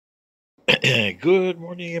Good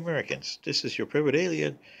morning, Americans. This is your private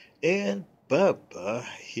alien and Bubba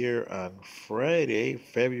here on Friday,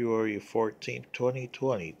 February 14th,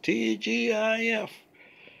 2020. TGIF.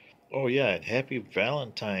 Oh, yeah, and happy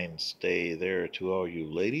Valentine's Day there to all you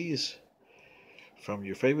ladies. From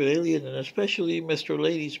your favorite alien and especially Mr.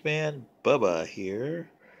 Ladies Man Bubba here.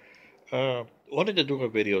 Wanted to do a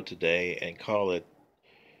video today and call it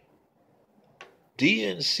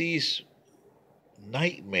DNC's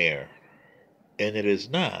Nightmare. And it is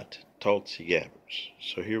not Tulsi Gabbard.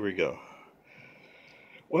 So here we go.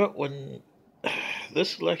 Well, when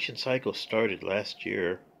this election cycle started last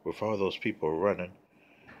year, with all those people running,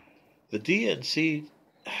 the DNC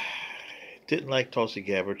didn't like Tulsi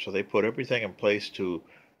Gabbard, so they put everything in place to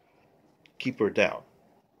keep her down.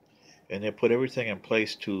 And they put everything in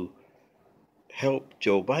place to help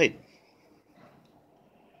Joe Biden.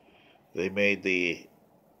 They made the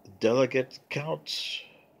delegate counts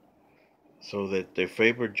so that they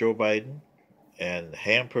favored Joe Biden and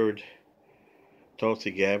hampered Tulsi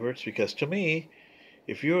Gabbard. Because to me,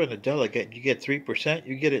 if you're in a delegate and you get 3%,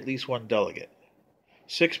 you get at least one delegate.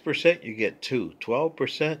 6% you get 2.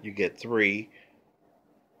 12% you get 3.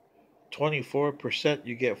 24%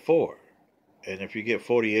 you get 4. And if you get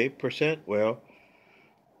 48%, well,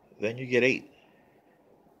 then you get 8.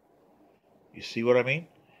 You see what I mean?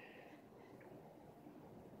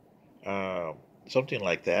 Something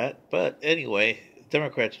like that. But anyway,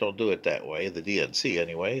 Democrats don't do it that way, the DNC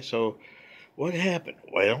anyway. So what happened?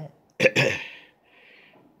 Well,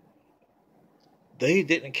 they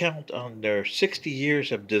didn't count on their 60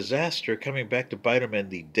 years of disaster coming back to bite them in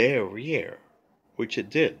the derriere, which it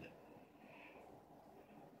did.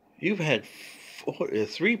 You've had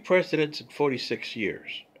 3 presidents in 46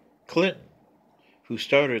 years. Clinton, who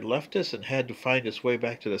started leftist and had to find his way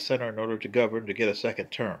back to the center in order to govern to get a second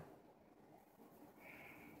term.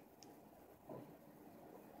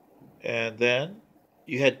 And then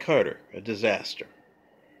you had Carter, a disaster.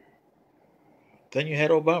 Then you had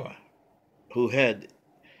Obama, who had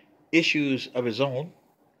issues of his own.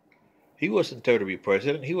 He wasn't there to be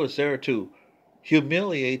president. He was there to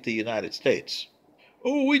humiliate the United States.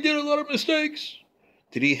 Oh, we did a lot of mistakes.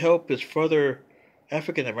 Did he help his brother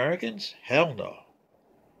African Americans? Hell no.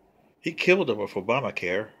 He killed them with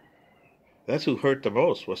Obamacare. That's who hurt the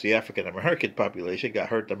most, was the African American population got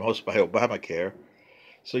hurt the most by Obamacare.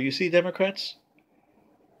 So you see, Democrats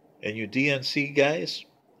and you DNC guys,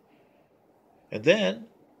 and then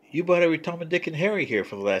you bought every Tom and Dick and Harry here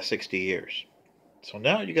for the last 60 years. So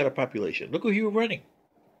now you got a population. Look who you were running.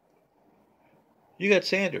 You got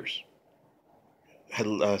Sanders,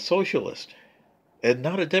 a socialist, and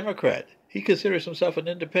not a Democrat. He considers himself an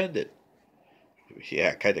independent.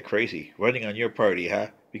 Yeah, kind of crazy. Running on your party, huh?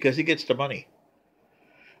 Because he gets the money.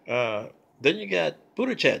 Then you got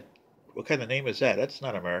Buttigieg. What kind of name is that? That's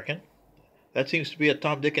not American. That seems to be a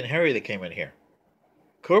Tom, Dick, and Harry that came in here.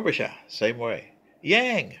 Klobuchar, same way.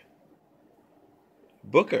 Yang.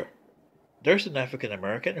 Booker. There's an African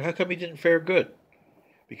American. How come he didn't fare good?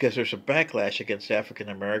 Because there's a backlash against African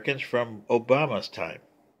Americans from Obama's time.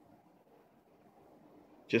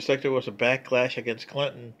 Just like there was a backlash against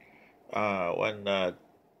Clinton when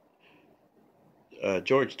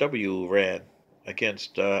George W. ran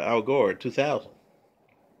against Al Gore in 2000.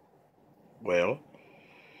 Well,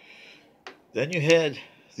 then you had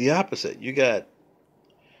the opposite. You got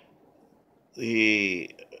the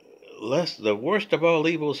worst of all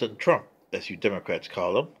evils in Trump, as you Democrats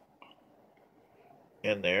call him,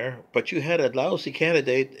 in there. But you had a lousy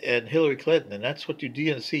candidate in Hillary Clinton, and that's what you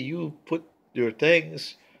DNC. You put your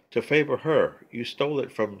things to favor her. You stole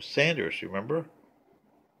it from Sanders, remember?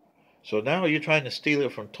 So now you're trying to steal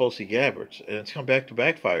it from Tulsi Gabbard, and it's come back to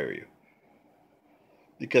backfire you.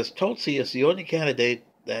 Because Tulsi is the only candidate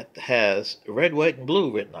that has red, white, and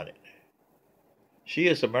blue written on it. She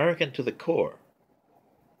is American to the core.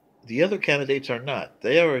 The other candidates are not.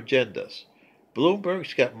 They are agendas.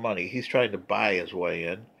 Bloomberg's got money. He's trying to buy his way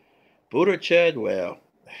in. Buttigieg, well,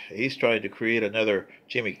 he's trying to create another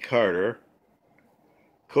Jimmy Carter.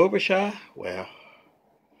 Klobuchar, well,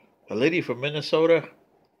 a lady from Minnesota,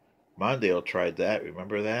 Mondale tried that.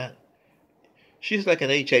 Remember that? She's like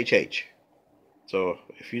an HHH. So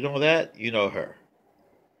if you know that, you know her.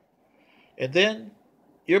 And then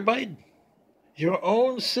you're Biden. Your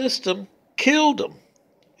own system killed him.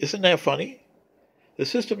 Isn't that funny? The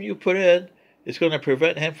system you put in is going to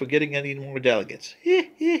prevent him from getting any more delegates.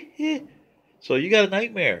 So you got a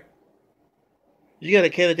nightmare. You got a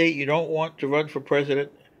candidate you don't want to run for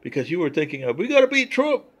president because you were thinking of, we got to beat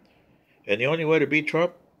Trump. And the only way to beat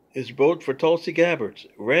Trump is vote for Tulsi Gabbard.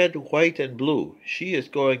 Red, white, and blue. She is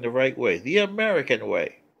going the right way. The American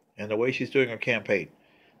way. and the way she's doing her campaign.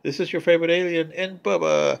 This is your favorite alien, and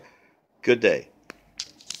Bubba. Good day.